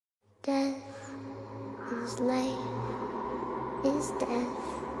Death is life, is death,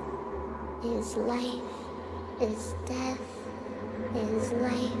 is life, is death, is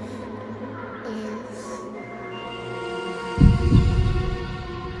life, is...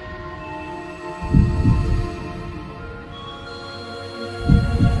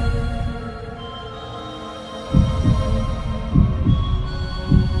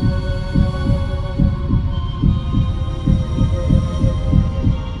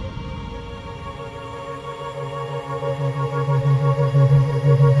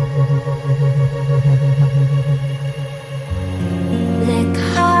 They're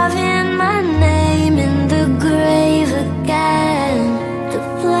carving my name in the grave again. The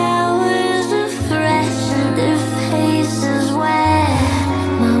flowers are fresh and their faces wet.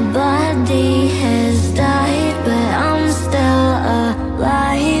 My body has died, but I'm still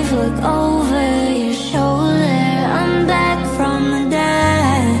alive. Look over your shoulder, I'm back from the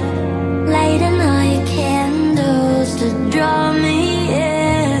dead. Lighting night candles to draw me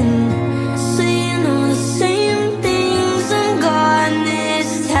in, saying all the same things. I'm gone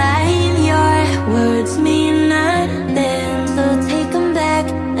this time. Your words mean nothing, so take them back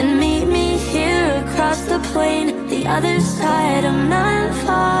and meet me here across the plain, the other side. I'm not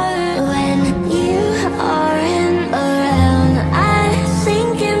far. When you aren't around, I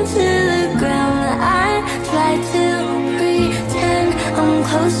sink into the ground. I try to pretend I'm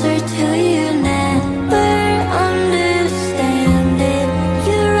closer to you, never understand it.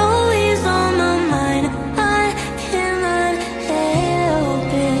 You're always on my mind, I cannot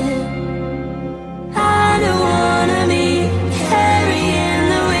help it. I don't wanna be carrying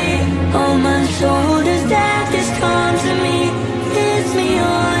the weight on my shoulders. That just come to me, hits me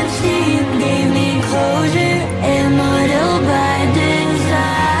on cheap, gave me closure. Immortal by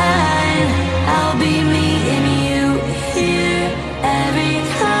design, I'll be meeting you here every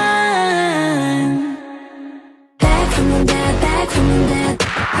time.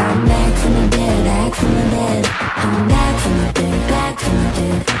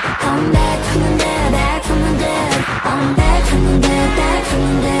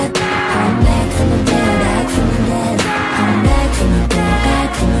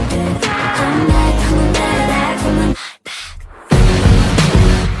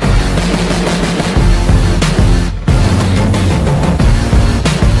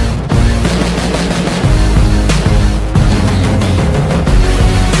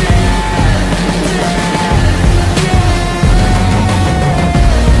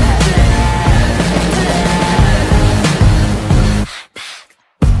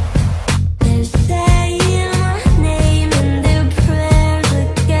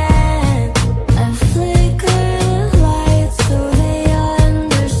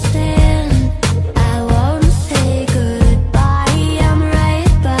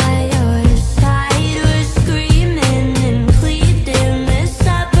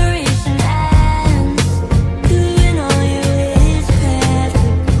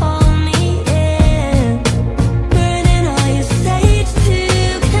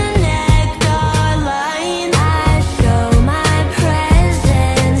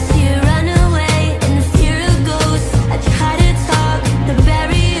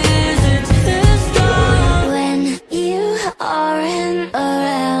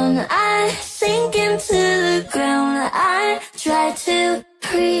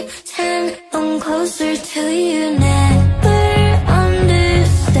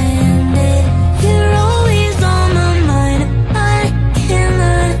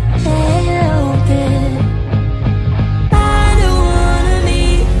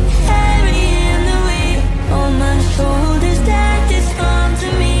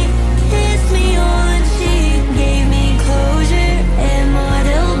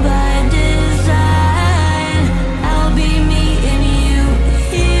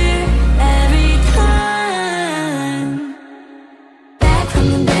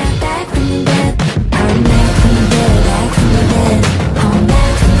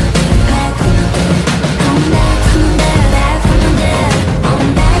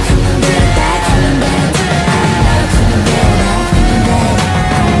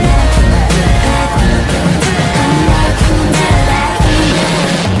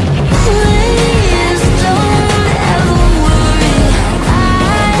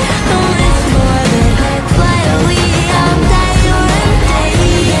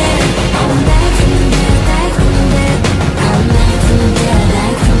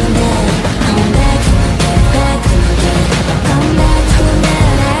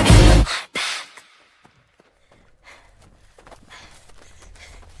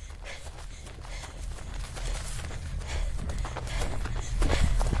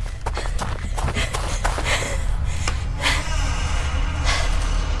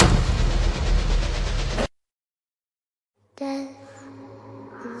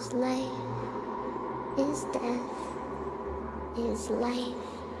 life,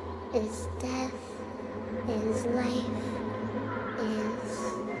 is death, is life, is...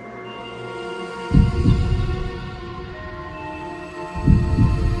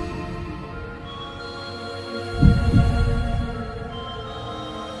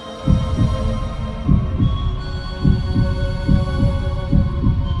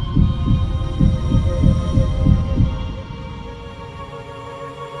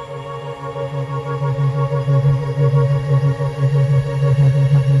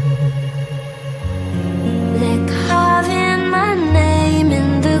 They're carving my name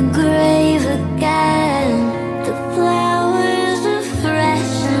in the grave again. The flowers are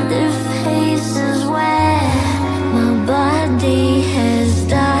fresh and their faces wet. My body has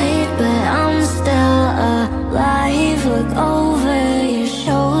died, but I'm still alive. Look over your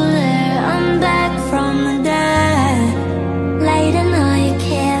shoulder, I'm back from the dead. Lighting all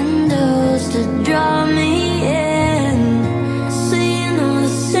candles to draw me in. Saying all the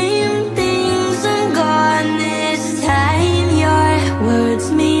same things, I'm gone this time. Your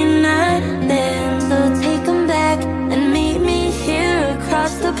words mean nothing, so take them back and meet me here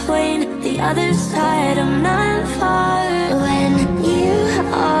across the plain. The other side, I'm not far. When you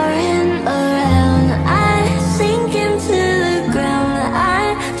aren't around, I sink into the ground.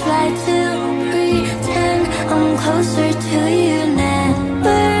 I try to pretend I'm closer to you,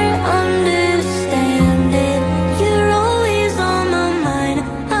 never understand it. You're always on my mind,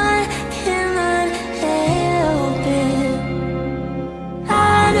 I cannot help it. I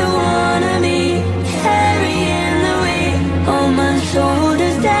don't wanna be carrying the weight on my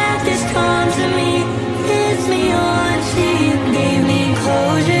shoulders that this come to me. Hits me on cheap, gave me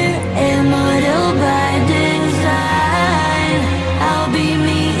closure, immortal by design. I'll be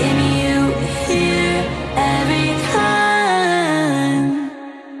meeting you here every time.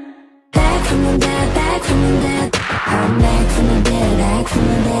 Back from the dead, back from the dead. I'm back from the dead, back from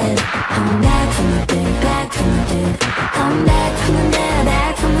the dead. I'm back from the dead, back from the dead. I'm back from the dead,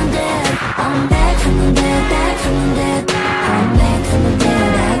 back from the dead. I'm back from the dead, back from the dead. I'm back from the dead,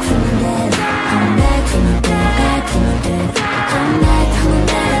 back from the dead. I'm back from the dead, back from the dead. I'm back from the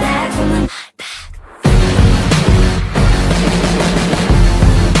dead, back from the dead.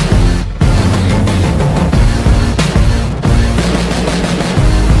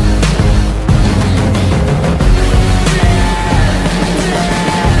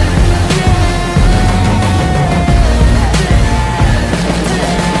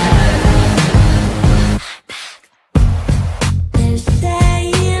 They're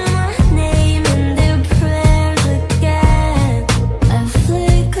saying my name in their prayers again. I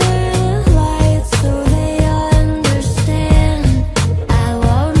flicker the lights so they understand. I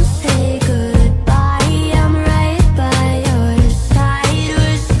won't say goodbye, I'm right by your side.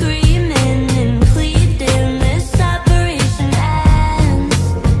 We're screaming and pleading, this separation ends.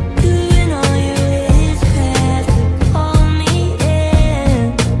 Doing all your witchcraft to pull me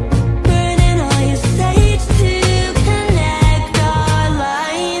in. Burning all your sage to connect our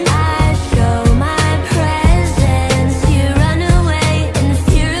line. I show my presence, you run away and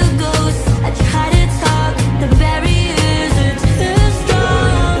fear a ghost. I try to talk, the barriers are too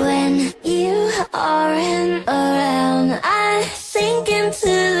strong. When you aren't around, I sink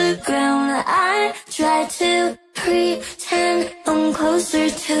into the ground. I try to pretend I'm closer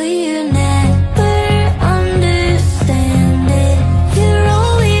to you, never understand it. You're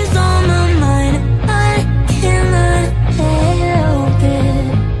always on my mind, I cannot help it.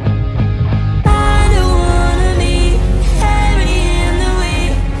 I don't wanna be carrying the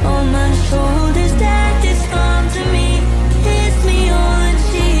weight on my shoulders that this come to me. Kissed me on the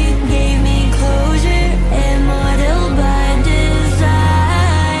cheek, gave me closure, immortal by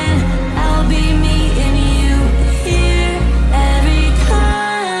design. I'll be meeting you here every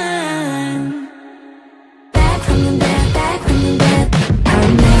time.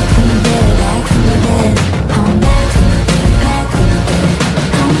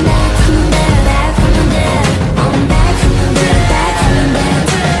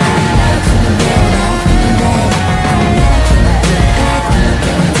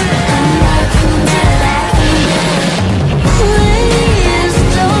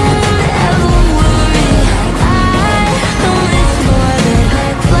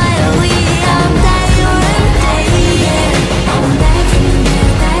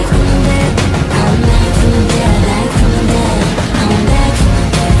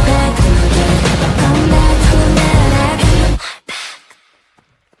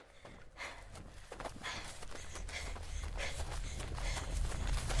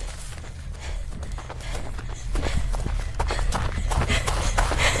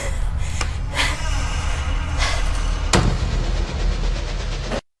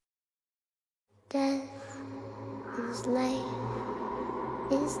 is life,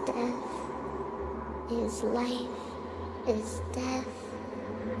 is death, is life, is death,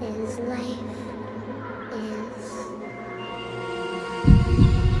 is life, is.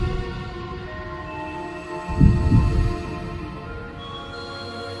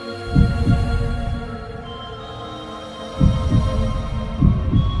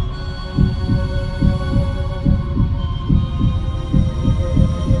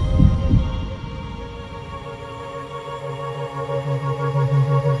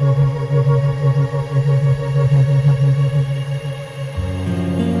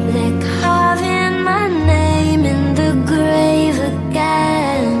 They're carving my name in the grave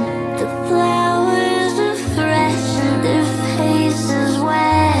again. The flowers are fresh and their faces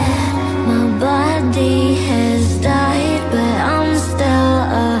wet. My body has died, but I'm still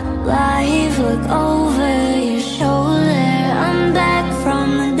alive. Look over your shoulder, I'm back from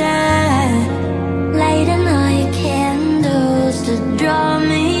the dead. Lighting high candles to draw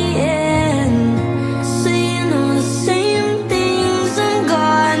me in. Saying all the same things, I'm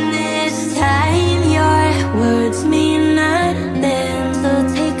gone this time. Your words mean nothing, so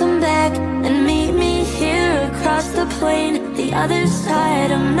take them back and meet me here across the plain. The other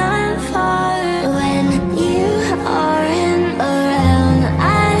side, I'm not far. When you aren't around,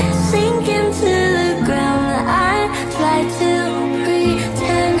 I sink into the ground. I try to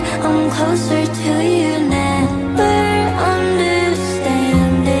pretend I'm closer to you, never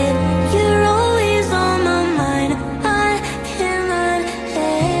understand it. You're always on my mind, I cannot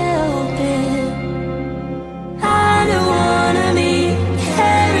help it. I don't wanna be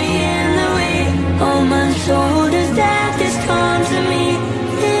carrying the weight on my shoulders. That has come to me,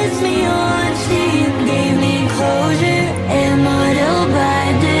 hits me on the cheek, gave me closure, immortal by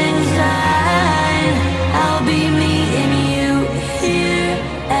design. I'll be meeting you here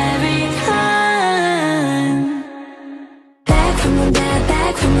every time. Back from the dead,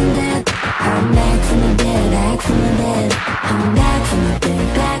 back from the dead. I'm back from the dead, back from the dead. I'm back from the dead,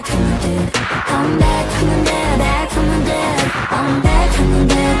 back from the dead. I'm back from the dead, back from the dead. I'm back from the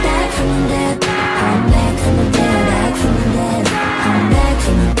dead, back from the dead. I'm back from the dead, back from the dead. I'm back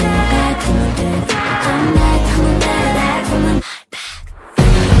from the dead, back from the dead. I'm back from the dead, back from the dead.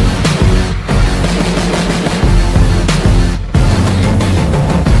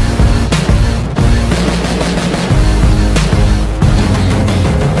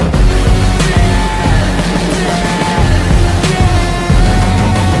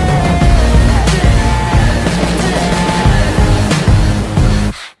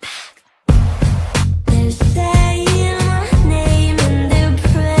 They're saying my name in their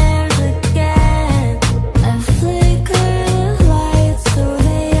prayers again. I flicker the light so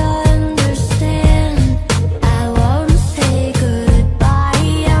they understand. I won't say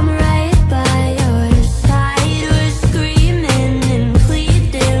goodbye, I'm right by your side. We're screaming and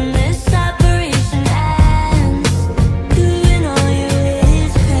pleading, this separation ends. Doing all your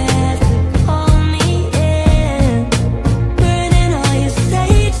witchcraft to call me in. Burning all your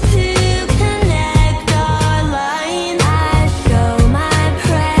sage to connect our line. I show my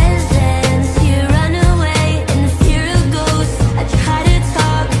presence, you run away in fear of ghosts. I try to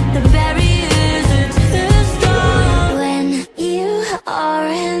talk, the barriers are too strong. When you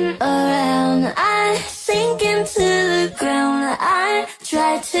aren't around, I sink into the ground. I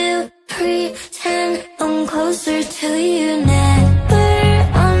try to pretend I'm closer to you, never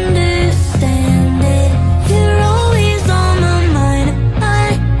understand it. You're always on my mind, I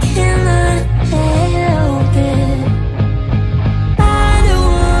cannot help it. I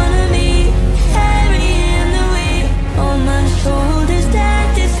don't wanna be carrying the weight on my shoulders. That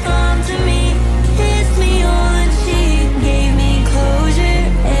has come to me, kissed me on the cheek, gave me closure,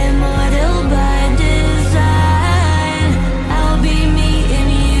 immortal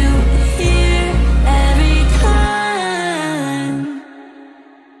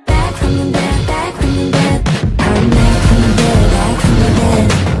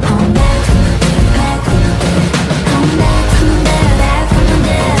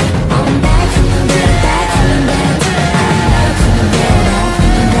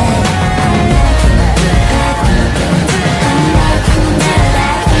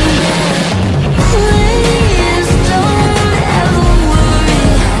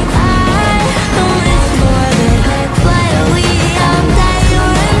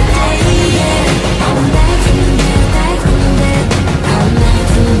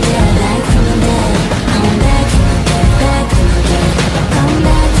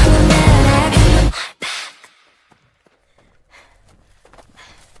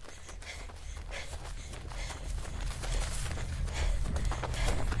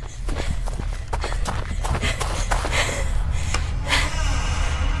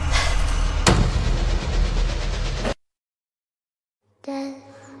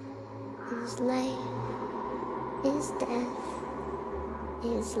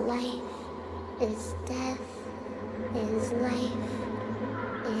is life, is death, is life,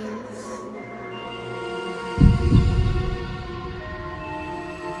 is...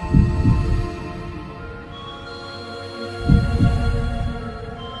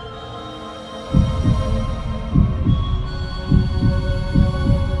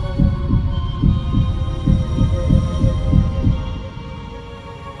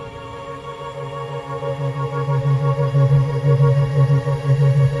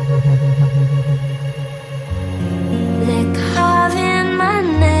 They're carving my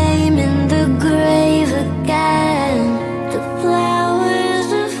name in the grave again. The flowers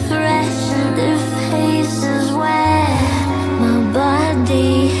are fresh and their faces wet. My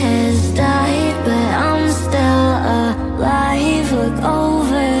body has died, but I'm still alive. Look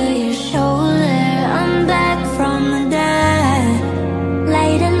over your shoulder, I'm back from the dead.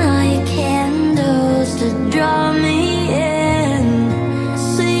 Lighting night candles to draw me in,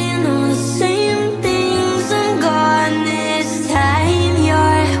 saying all the same things. I'm gone this time.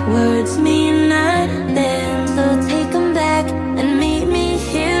 Your words mean nothing, so take them back and meet me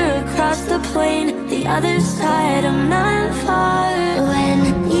here across the plain, the other side. I'm not far. When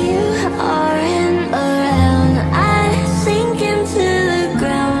you aren't around, I sink into the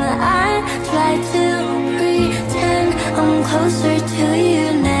ground. I try to pretend I'm closer to you,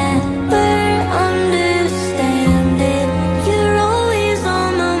 never understand it. You're always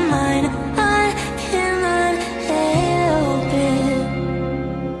on my mind, I cannot help it.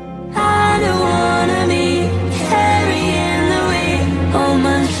 I don't wanna be carrying the weight on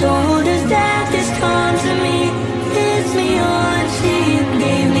my shoulders that has come to me. Hits me on cheap,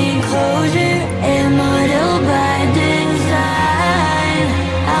 gave me closure, immortal by design.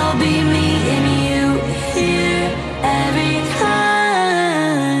 I'll be meeting you here every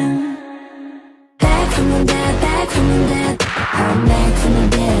time. Back from the dead, back from the dead. I'm back from the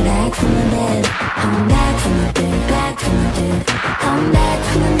dead, back from the dead. I'm back from the dead, back from the dead. I'm back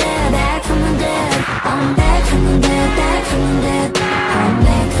from the dead, back from the dead. I'm back from the dead, back from the dead. I'm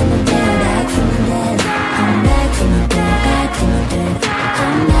back from the dead, back from the dead. I'm back from the dead, back from the dead.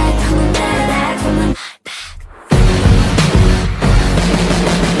 I'm back from the dead, back from the dead.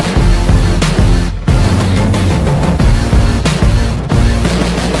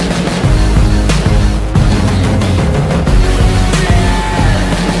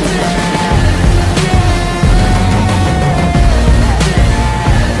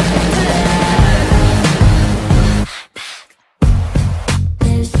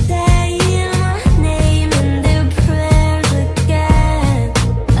 They're saying my name in their prayers again.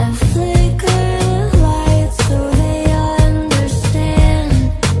 I flicker the light so they understand.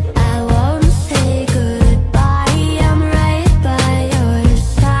 I won't say goodbye, I'm right by your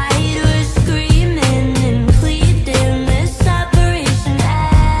side. We're screaming and pleading, this separation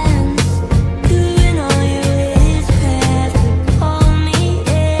ends. Doing all your witchcraft to pull me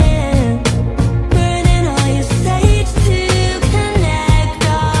in, burning all your sage to connect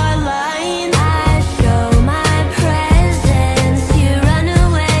our line. I show my presence, you run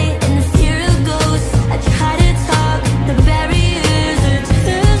away in the fear of ghosts. I try to talk, the barriers are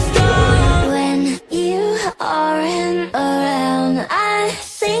too strong. When you aren't around, I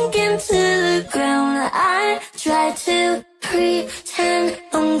sink into the ground. I try to pretend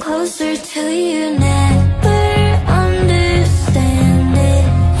I'm closer to you, never understand it.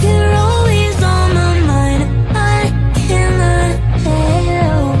 You're always on my mind, I cannot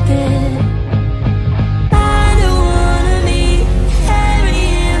help it. I don't wanna be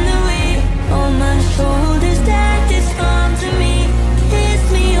carrying the weight on my shoulders that has come to me. Kissed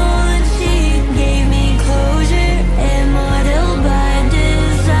me on the cheek, gave me closure, immortal by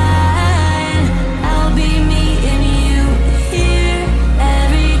design. I'll be meeting you here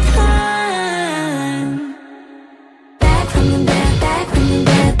every time.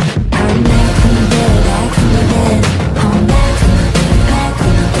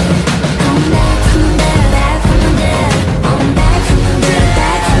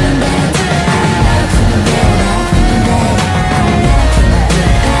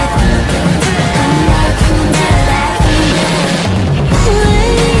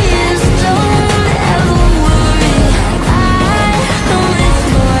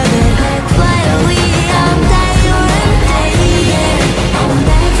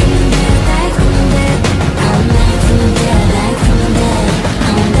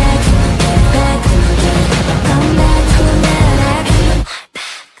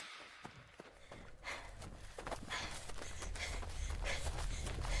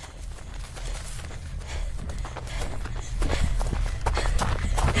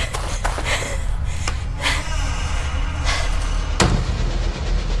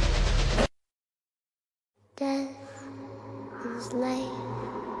 is life,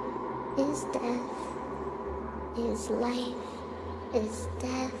 is death, is life, is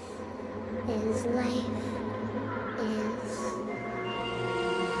death, is life, is.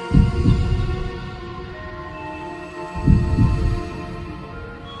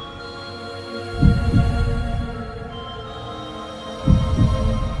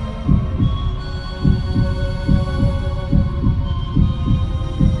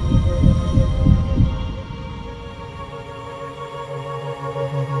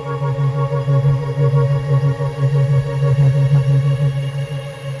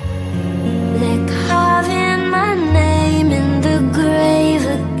 They're carving my name in the grave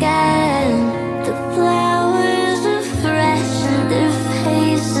again. The flowers are fresh and their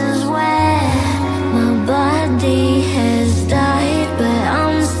faces wet. My body has died, but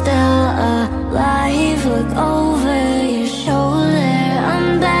I'm still alive. Look over your shoulder,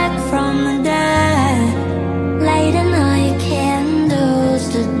 I'm back from the dead. Lighting high candles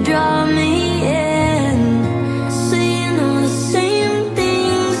to draw me in. Saying all the same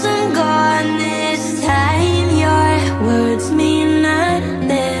things, I'm gone this time. Your words mean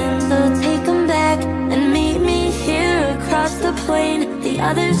nothing, so take them back and meet me here across the plain. The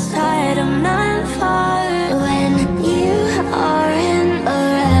other side, I'm not far. When you aren't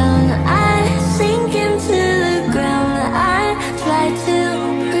around, I sink into the ground. I try to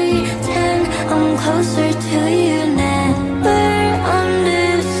pretend I'm closer to you, never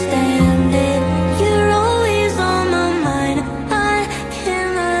understand it. You're always on my mind, I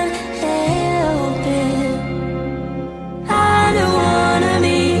cannot help it. I don't wanna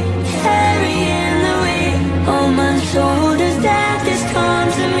be carrying the weight on my shoulders that has come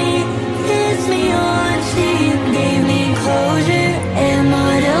to me. Hits me on cheek, gave me closure,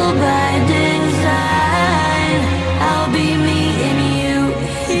 immortal by design. I'll be meeting you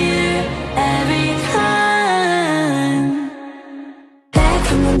here every time.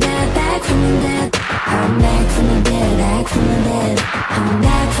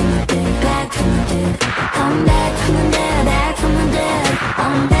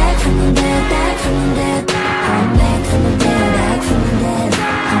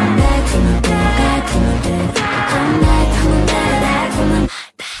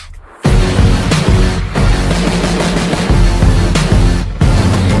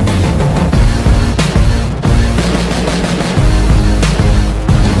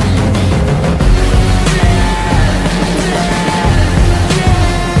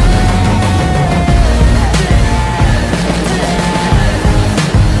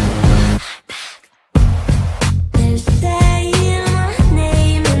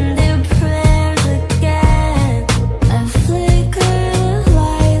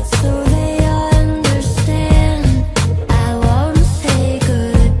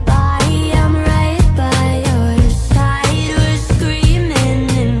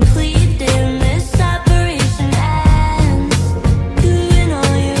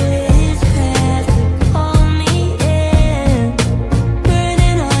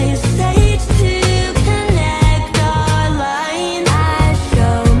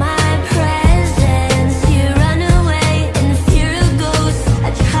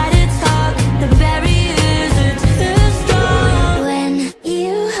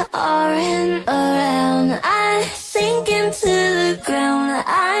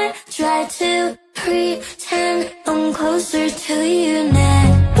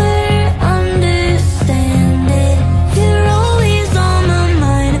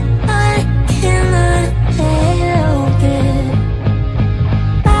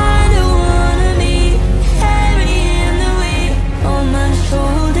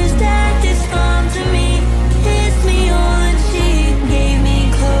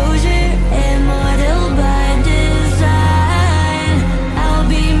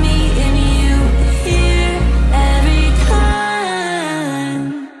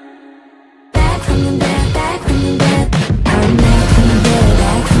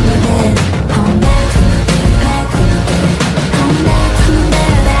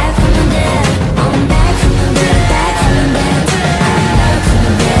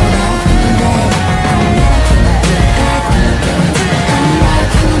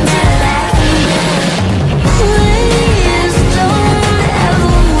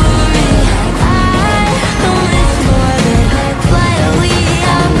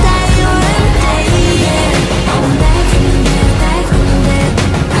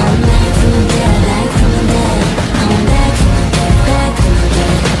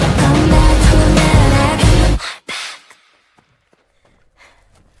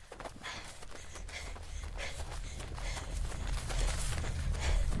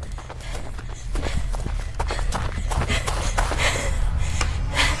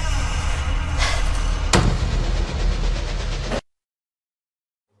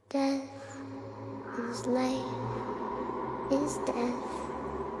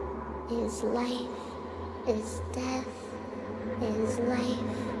 is life, is death, is life,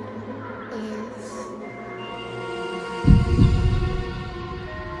 is...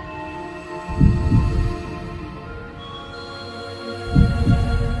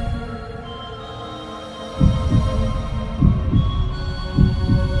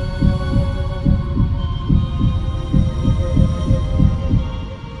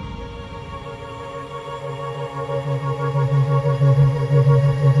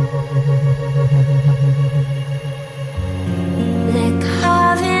 They're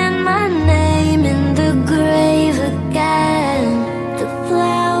carving my name in the grave again. The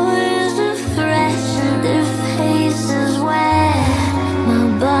flowers are fresh and their faces wet. My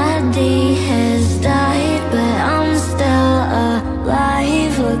body has died, but I'm still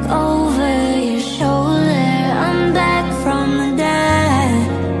alive. Look over your shoulder, I'm back from the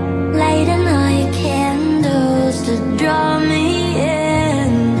dead. Lighting all your candles to draw me in.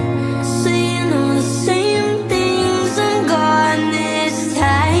 Saying all the same things, I'm gone this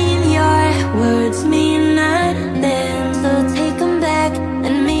time. Your words mean nothing, so take them back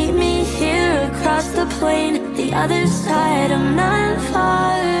and meet me here across the plain. The other side, I'm not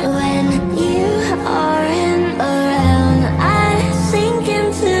far. When you aren't around, I sink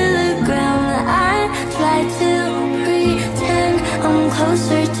into the ground. I try to pretend I'm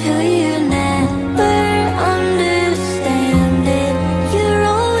closer to you, never understand it. You're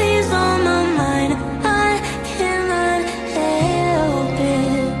always on my mind, I cannot help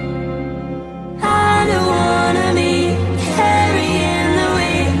it. I don't wanna be carrying the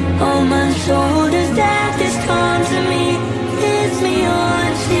weight on my shoulders. That this comes to me, hits me on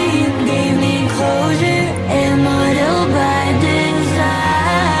the cheek, gave me closure, immortal by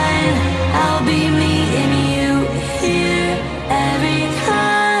design. I'll be meeting you here every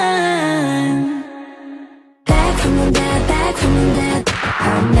time. Back from the dead, back from the dead.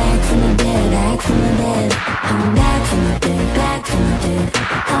 I'm back from the dead, back from the dead. I'm back from the dead, back from the dead.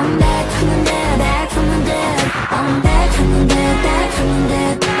 I'm back from the dead, back from the dead. I'm back from the dead, back from the dead.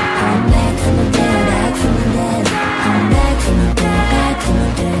 I'm back from the dead, back from the dead. I'm back from the dead, back from the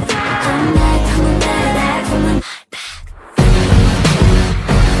dead. I'm back from the dead, back from the dead.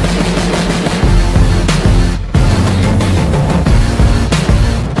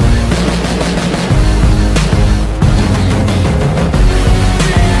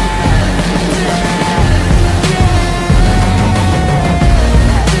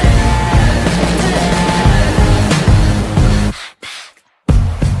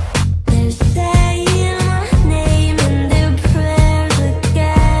 They're saying my name in their prayers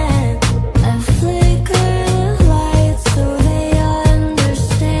again. I flicker the lights so they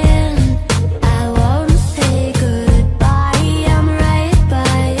understand. I won't say goodbye, I'm right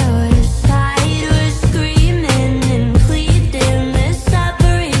by your side. We're screaming and pleading, this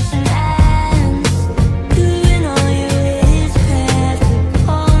separation ends. Doing all your witchcraft to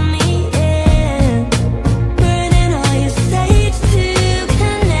call me in. Burning all your sage to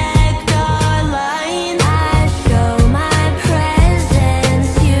connect our line. I show my presence,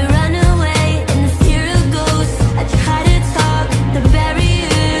 you run away in fear of ghosts. I try to talk, the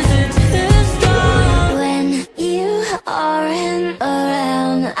barriers are too strong. When you aren't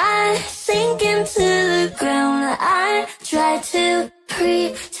around, I sink into the ground. I try to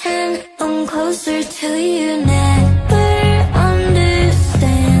pretend I'm closer to you, never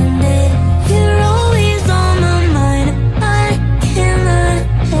understand it. You're always on my mind, I cannot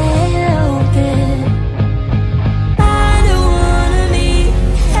help it. I don't wanna be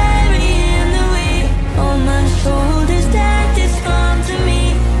carrying the weight on my shoulders. That this come to me,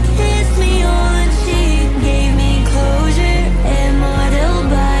 kissed me on the cheek, gave me closure, immortal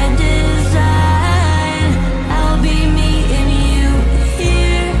by design. I'll be meeting you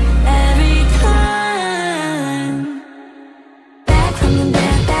here every time.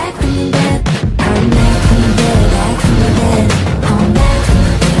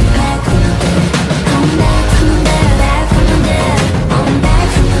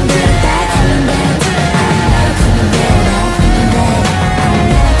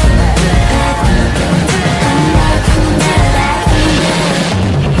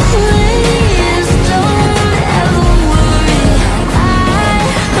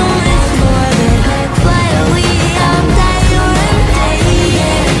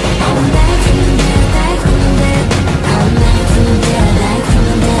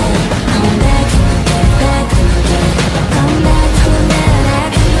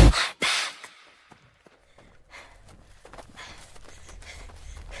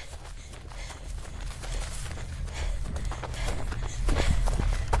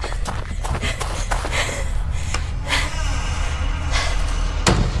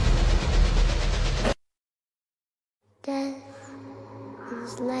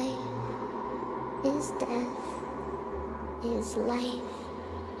 life, is death, is life,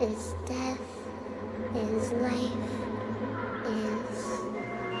 is death, is life, is...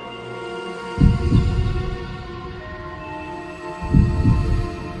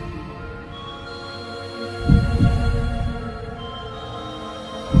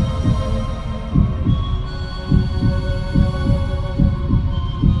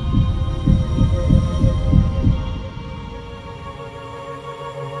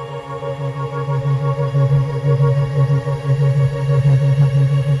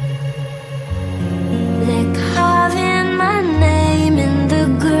 They're carving my name in the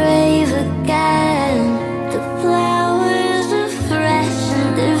grave again. The flowers are fresh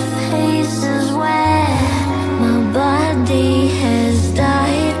and their faces wet. My body has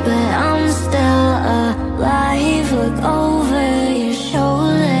died, but I'm still alive. Look over your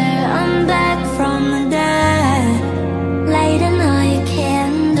shoulder, I'm back from the dead. Lighting night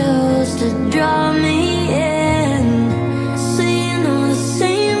candles to draw me in, saying all the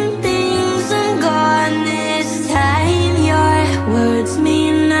same things. I'm gone this time. Your words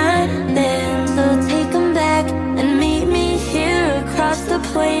mean nothing, so take them back and meet me here across the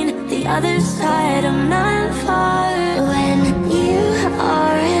plain, the other side. I'm not far. When you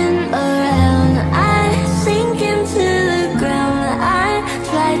aren't around, I sink into the ground. I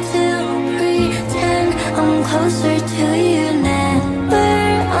try to pretend I'm closer to you, never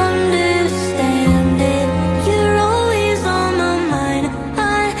understand it. You're always on my mind,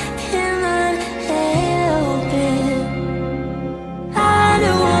 I cannot help it. I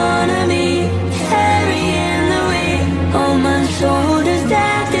don't wanna be carrying the weight on my shoulders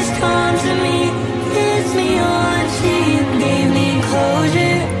that has come to me. Hits me on cheap, gave me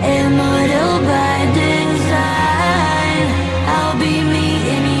closure, immortal by design. I'll be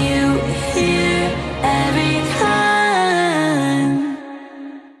meeting you here every time.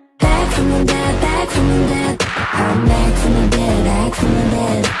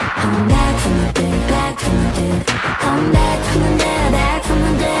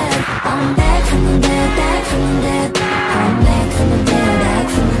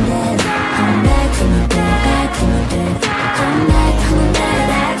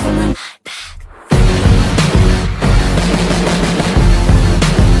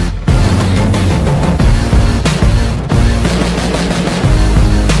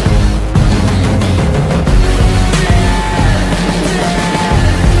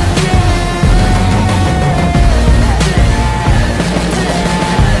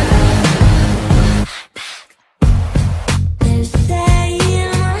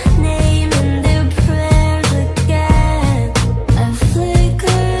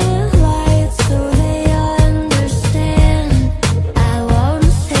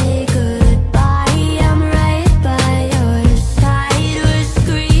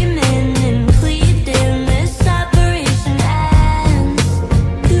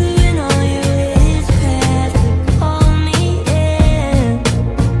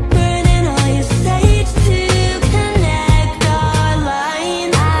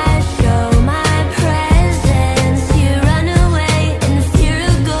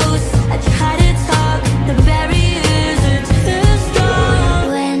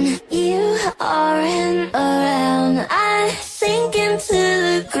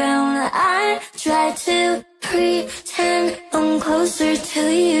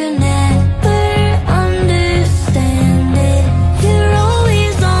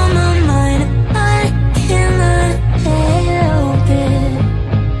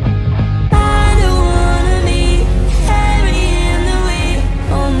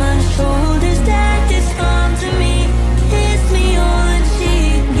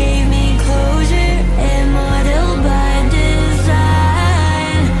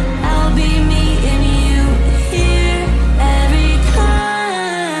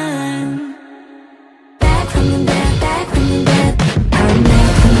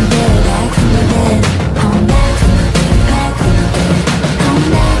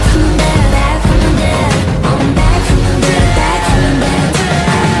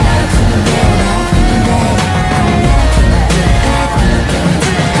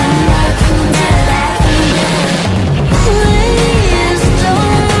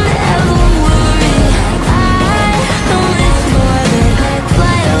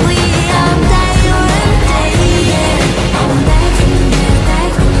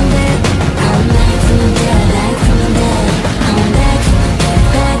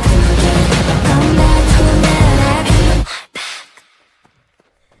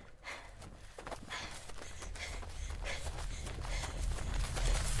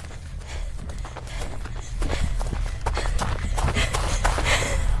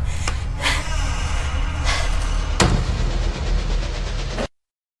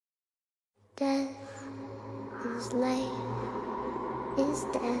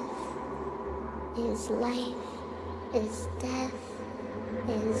 is life, is death,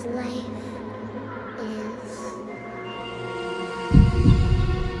 is life, is...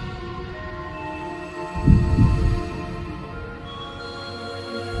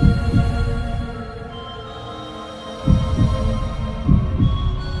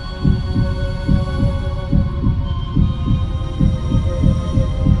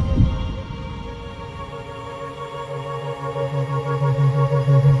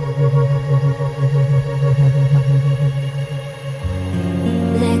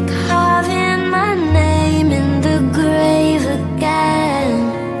 They're carving my name in the grave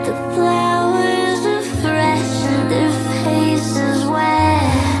again. The flowers are fresh and their faces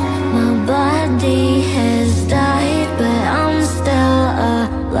wet. My body has died, but I'm still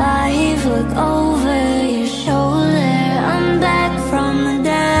alive. Look over your shoulder, I'm back from the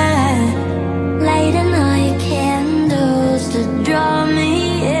dead. Lighting night candles to draw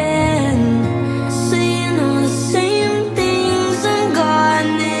me in. Saying all the same things, I'm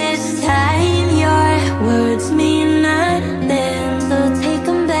gone this time. Your words mean nothing, so take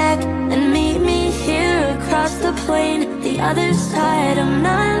them back and meet me here across the plain. The other side, I'm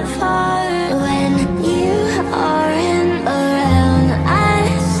not far. When you aren't around, I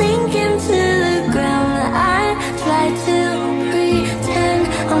sink into the ground. I try to pretend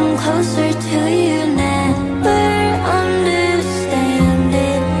I'm closer to you, never understand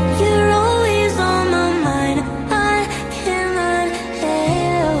it. You're always on my mind, I cannot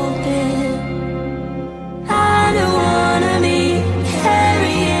help it. I don't wanna be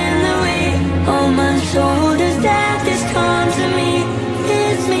carrying the weight on my shoulders that this come to me.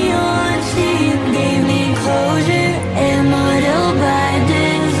 Hits me on cheap, gave me closure, immortal by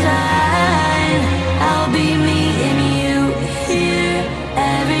design. I'll be meeting you here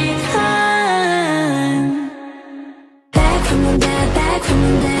every time. Back from the dead, back from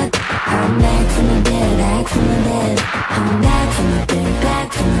the dead. I'm back from the dead, back from the dead. I'm back from the dead, back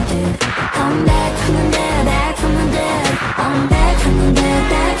from the dead. I'm back from the dead, back from the dead. I'm back from the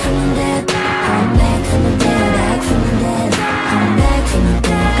dead, back from the dead. I'm back from the dead, back from the dead. I'm back from the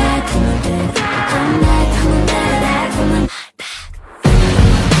dead, back from the dead. I'm back from the dead, back from the dead.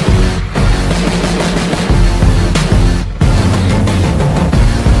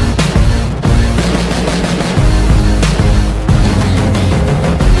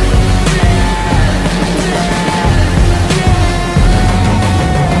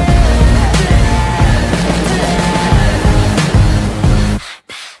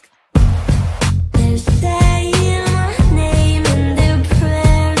 They're saying my name in their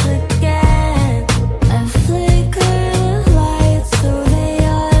prayers again. I flicker the lights so they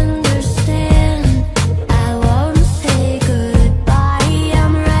understand. I won't say goodbye,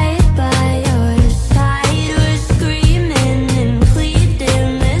 I'm right by your side. We're screaming and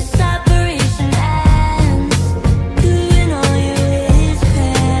pleading, this separation ends. Doing all your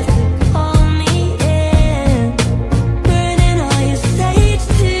witchcraft to pull me in. Burning all your sage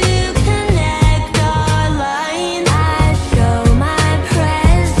to connect our line. I show my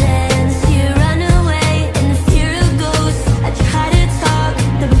presence, you run away in the fear of ghosts. I try to talk,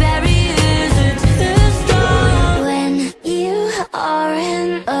 the barriers are too strong. When you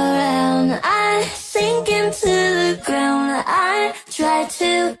aren't around, I sink into the ground. I try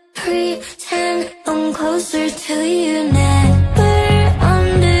to pretend I'm closer to you, never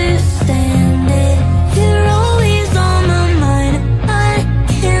understand it. You're always on my mind, I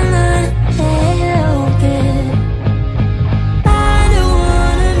cannot help it. I don't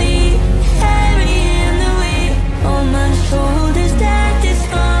wanna be carrying the weight on my shoulders that this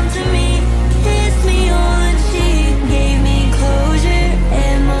come to me. Kiss me on the cheek, gave me closure,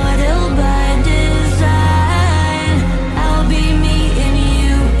 immortal by design. I'll be meeting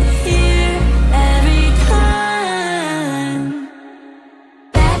you here every time.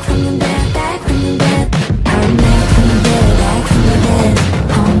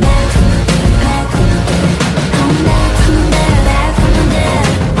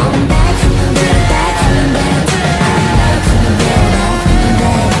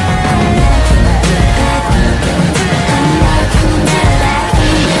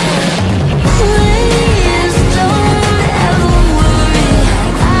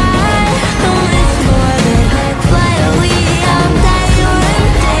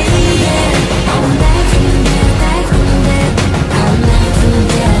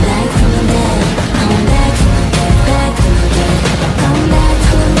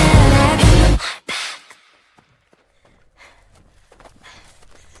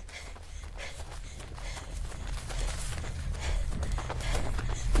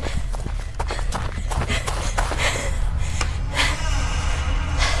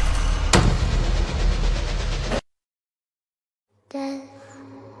 death,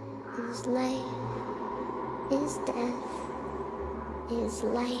 is life, is death, is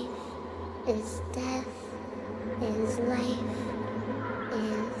life, is death, is life,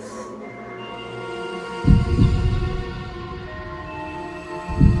 is.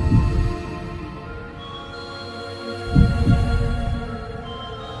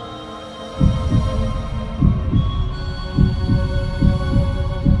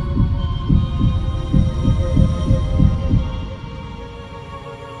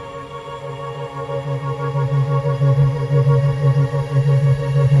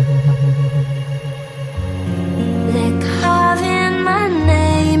 They're carving my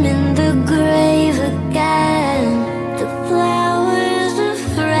name in the grave again. The flowers are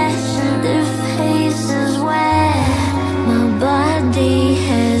fresh and their faces wet. My body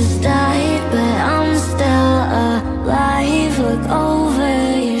has died, but I'm still alive. Look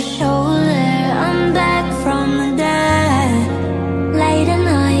over your shoulder, I'm back from the dead. Lighting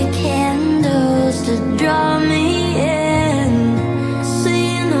high candles to draw me in,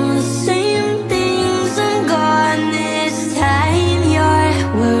 saying all the same things. I'm gone this time. Your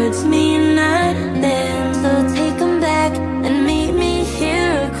words mean nothing, so take them back and meet me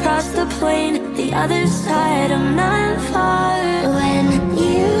here across the plain, the other side. I'm not far. When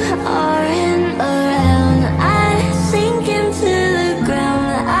you aren't around, I sink into the ground.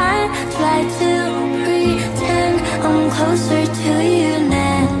 I try to pretend I'm closer to you,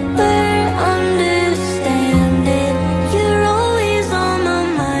 never understand it. You're always on my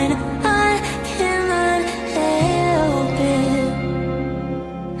mind, I cannot help it.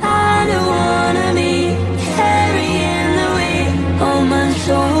 I don't wanna be carrying the weight on my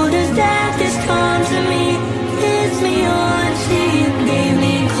shoulders. Death has come to me, hits me on cheek.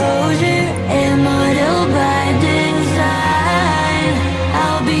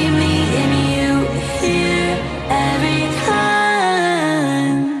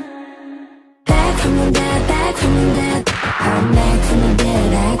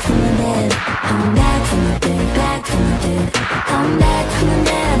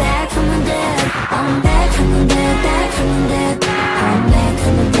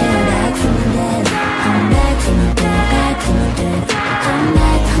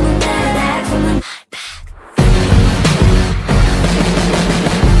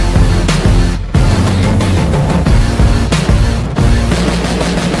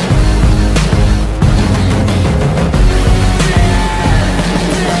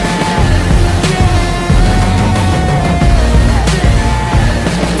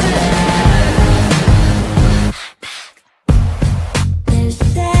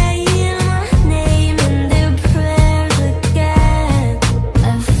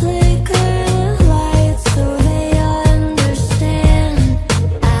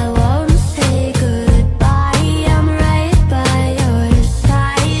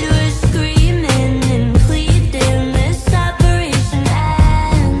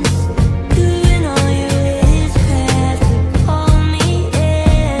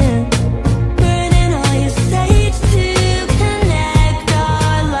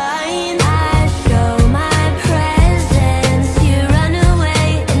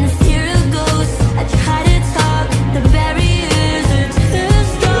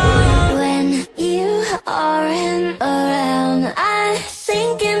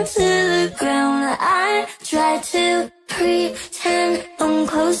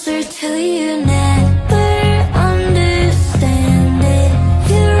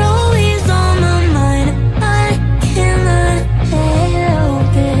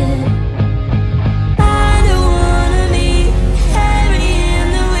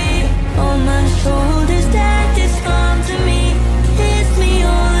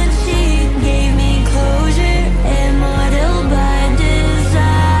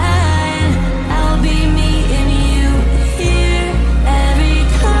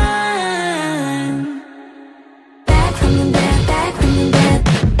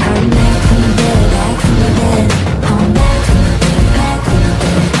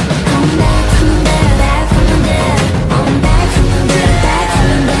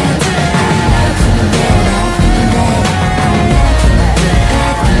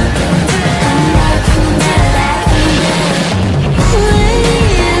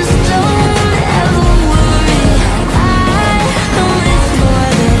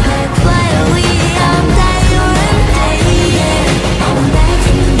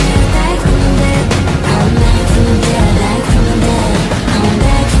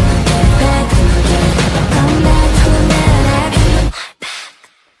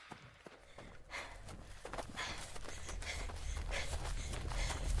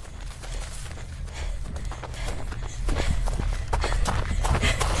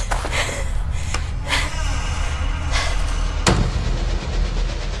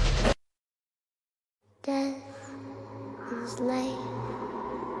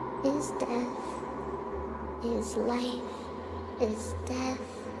 is death, is life, is death,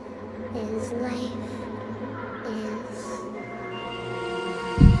 is life, is.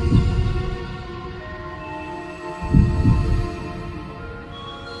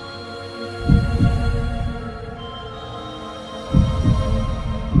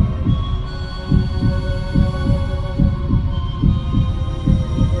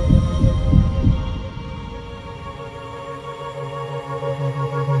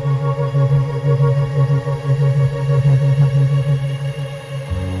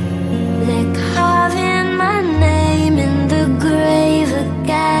 They're carving my name in the grave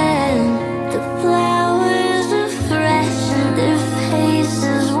again. The flowers are fresh and their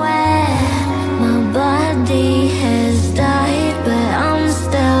faces wet. My body has died, but I'm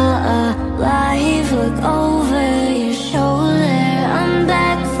still alive. Look over your shoulder, I'm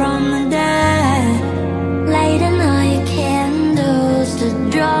back from the dead. Lighting our candles to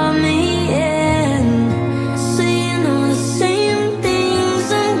draw me in, saying all the same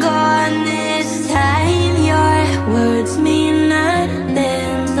things. I'm gone this time. Your words mean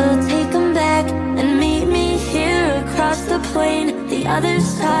nothing, so take them back and meet me here across the plain, the other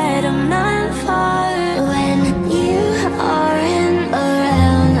side. I'm not far. When you aren't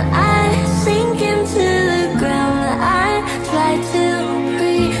around, I sink into the ground. I try to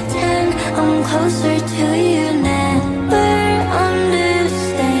pretend I'm closer to you, never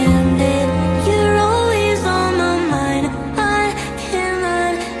understand it. You're always on my mind, I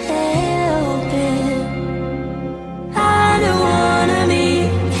cannot help it. I don't wanna be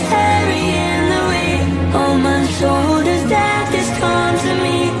carrying the weight on my shoulders that has come to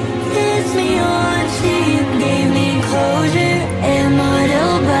me. Hits me on cheap, gave me closure,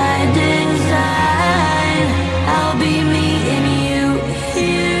 immortal by design. I'll be meeting you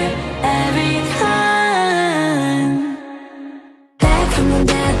here every time. Back from the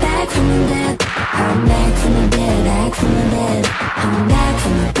dead, back from the dead. I'm back from the dead, back from the dead. I'm back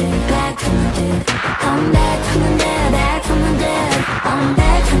from the dead, back from the dead. I'm back from the dead, back from the dead. I'm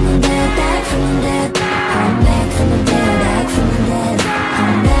back from the dead, back from the dead. I'm back from the dead, back from the dead.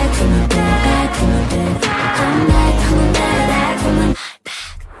 I'm back from the dead, back from the dead. I'm back from the dead, back from the dead.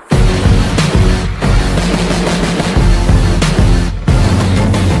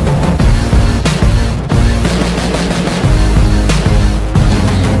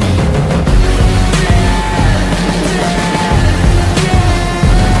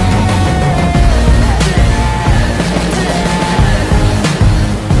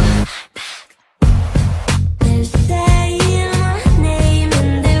 They're saying my name in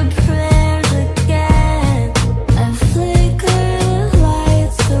their prayers again. I flicker the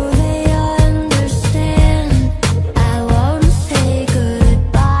light so they understand. I won't say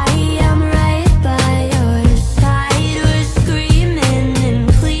goodbye, I'm right by your side. We're screaming and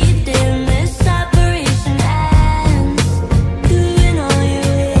pleading, this separation ends. Doing all your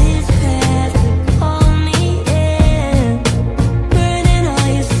witchcraft to pull me in, burning all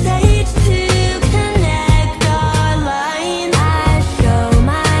your sage to connect our line. I show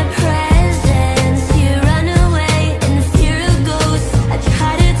my presence, you run away in the fear of ghosts. I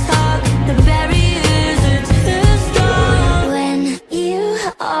try to talk, the barriers are too strong. When you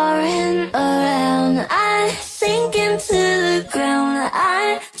aren't around, I sink into the ground.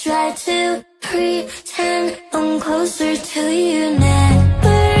 I try to pretend I'm closer to you,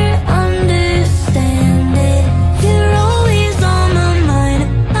 never understand it. You're always on my mind,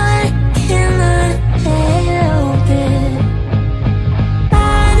 I cannot help it. I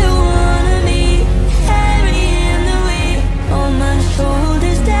don't wanna be carrying the weight on my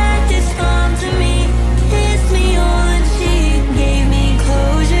shoulders that has come to me. Kissed me on the cheek, gave me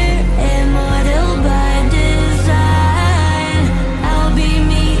closure, immortal by design. I'll be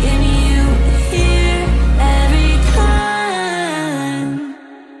meeting you here every time.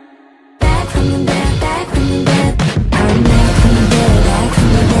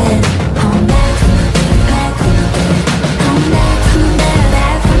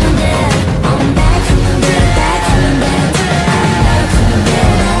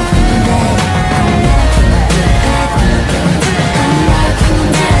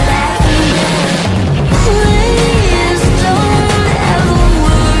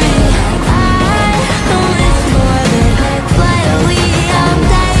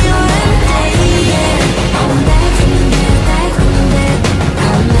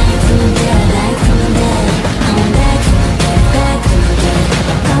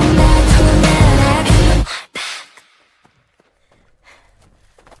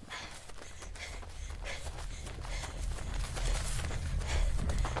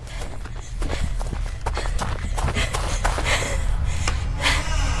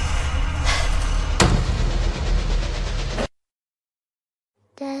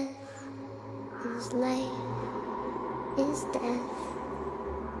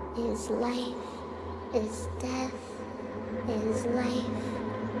 is life, is death, is life,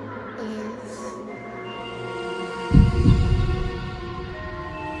 is...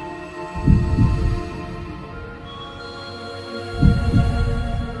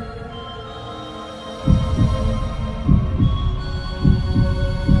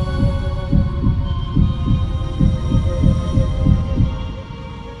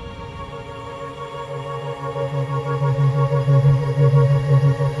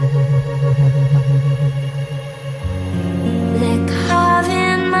 They're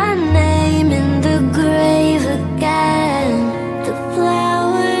carving my name in the grave again. The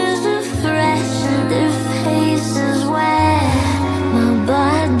flowers are fresh and their faces wet. My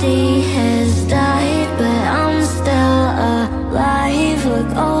body has died, but I'm still alive.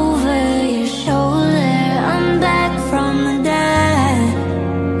 Look over your shoulder, I'm back from the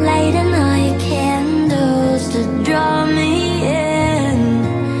dead. Lighting night candles to draw me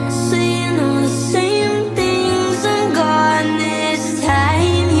in. Saying all the same things, I'm gone this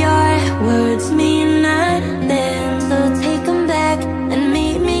time. Your words mean nothing, so take them back and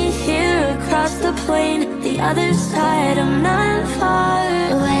meet me here across the plain. The other side, I'm not far.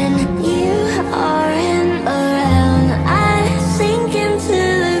 When you aren't around, I sink into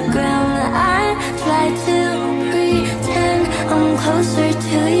the ground. I try to pretend I'm closer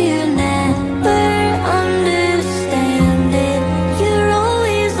to you, never understand it. You're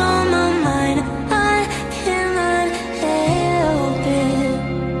always on my mind, I cannot help it.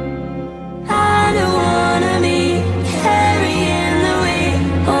 I don't wanna be carrying the weight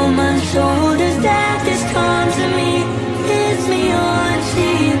on my shoulders that has come to me. It's me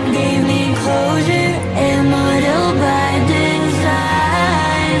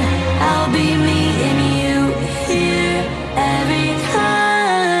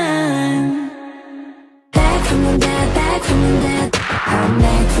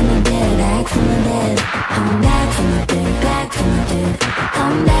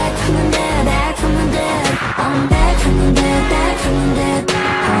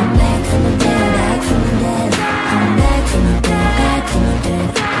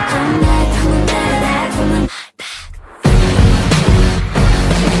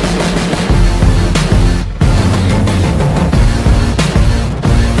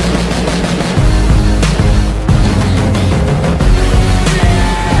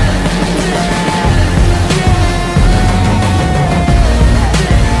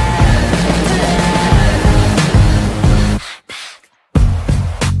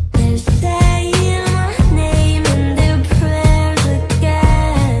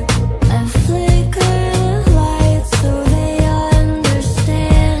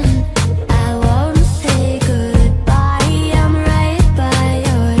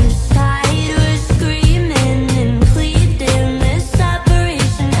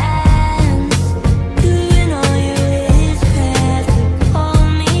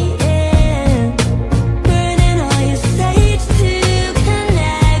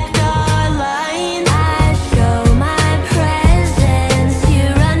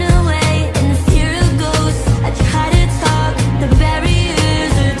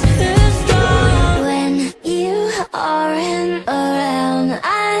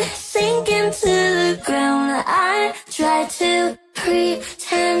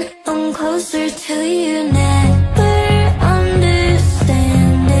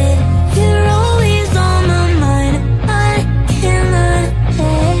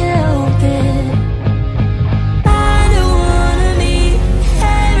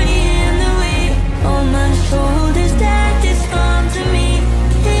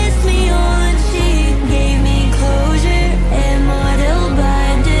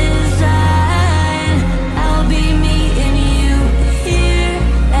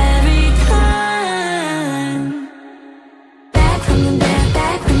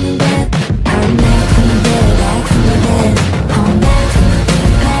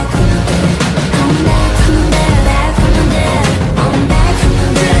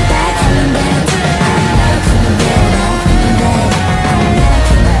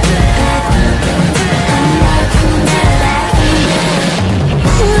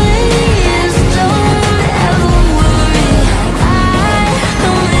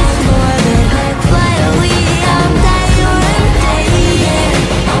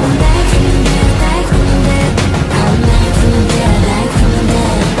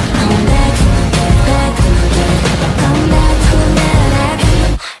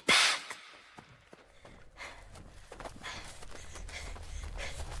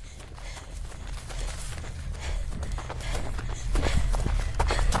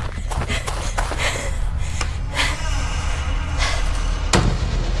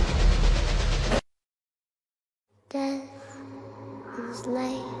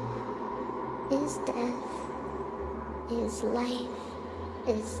life, is death, is life,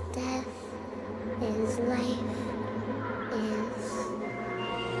 is death, is life, is...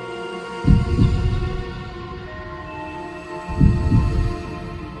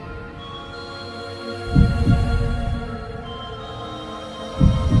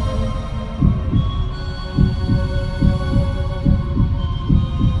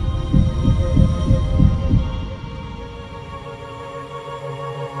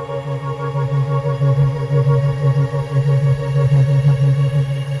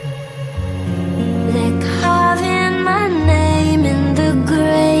 They're carving my name in the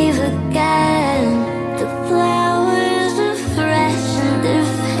grave again. The flowers are fresh and their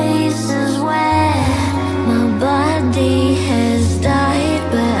faces wet. My body has died,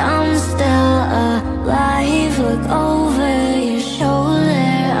 but I'm still alive. Look over your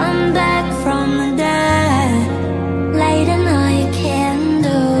shoulder, I'm back from the dead. Lighting high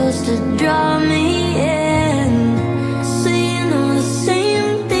candles to draw me in, saying all the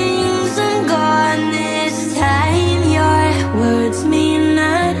same things. I'm gone this time. Your words mean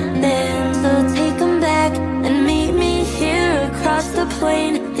nothing, so take them back and meet me here across the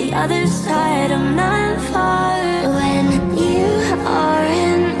plain, the other side. I'm not far. When you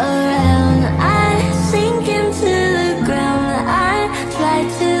aren't around, I sink into the ground. I try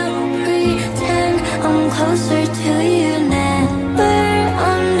to pretend I'm closer to you, never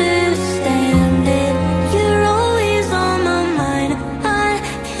understand it. You're always on my mind, I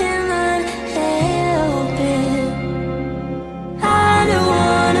cannot help it. I don't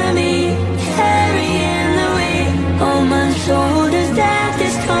wanna be carrying the weight on my shoulders. Death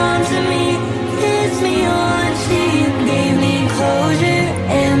has come to me, hits me on the cheek, gave me closure,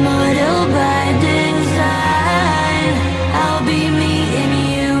 immortal by design. I'll be meeting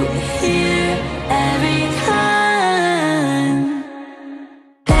you here every time.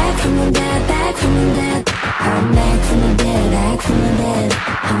 Back from the dead, back from the dead. I'm back from the dead, back from the dead.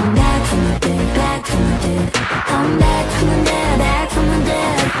 I'm back from the dead, back from the dead. I'm back from the dead, back from the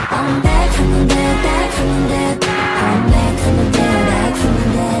dead. I'm back from the dead, back from the dead. I'm back from the dead, back from the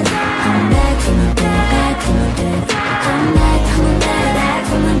dead. I'm back from the dead, back from the dead. I'm back from the dead, back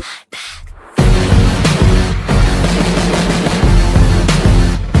from the dead.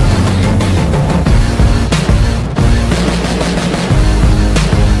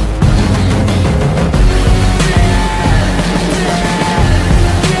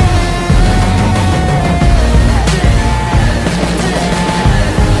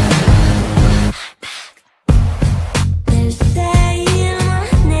 They're saying my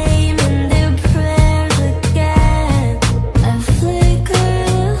name in their prayers again. I flicker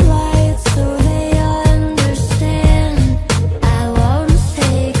the lights so they understand. I won't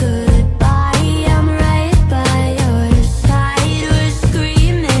say goodbye, I'm right by your side. We're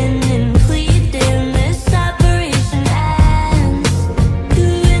screaming and pleading, this separation ends.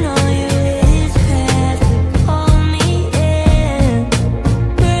 Doing all your witchcraft to call me in,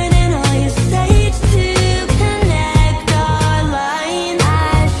 burning all your sage to connect our line.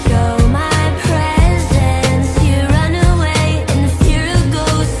 I show my presence, you run away in the fear of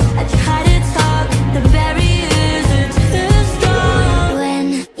ghosts. I try to talk, the barriers are too strong. When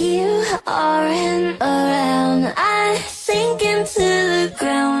you aren't around, I sink into the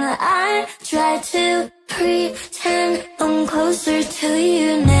ground. I try to pretend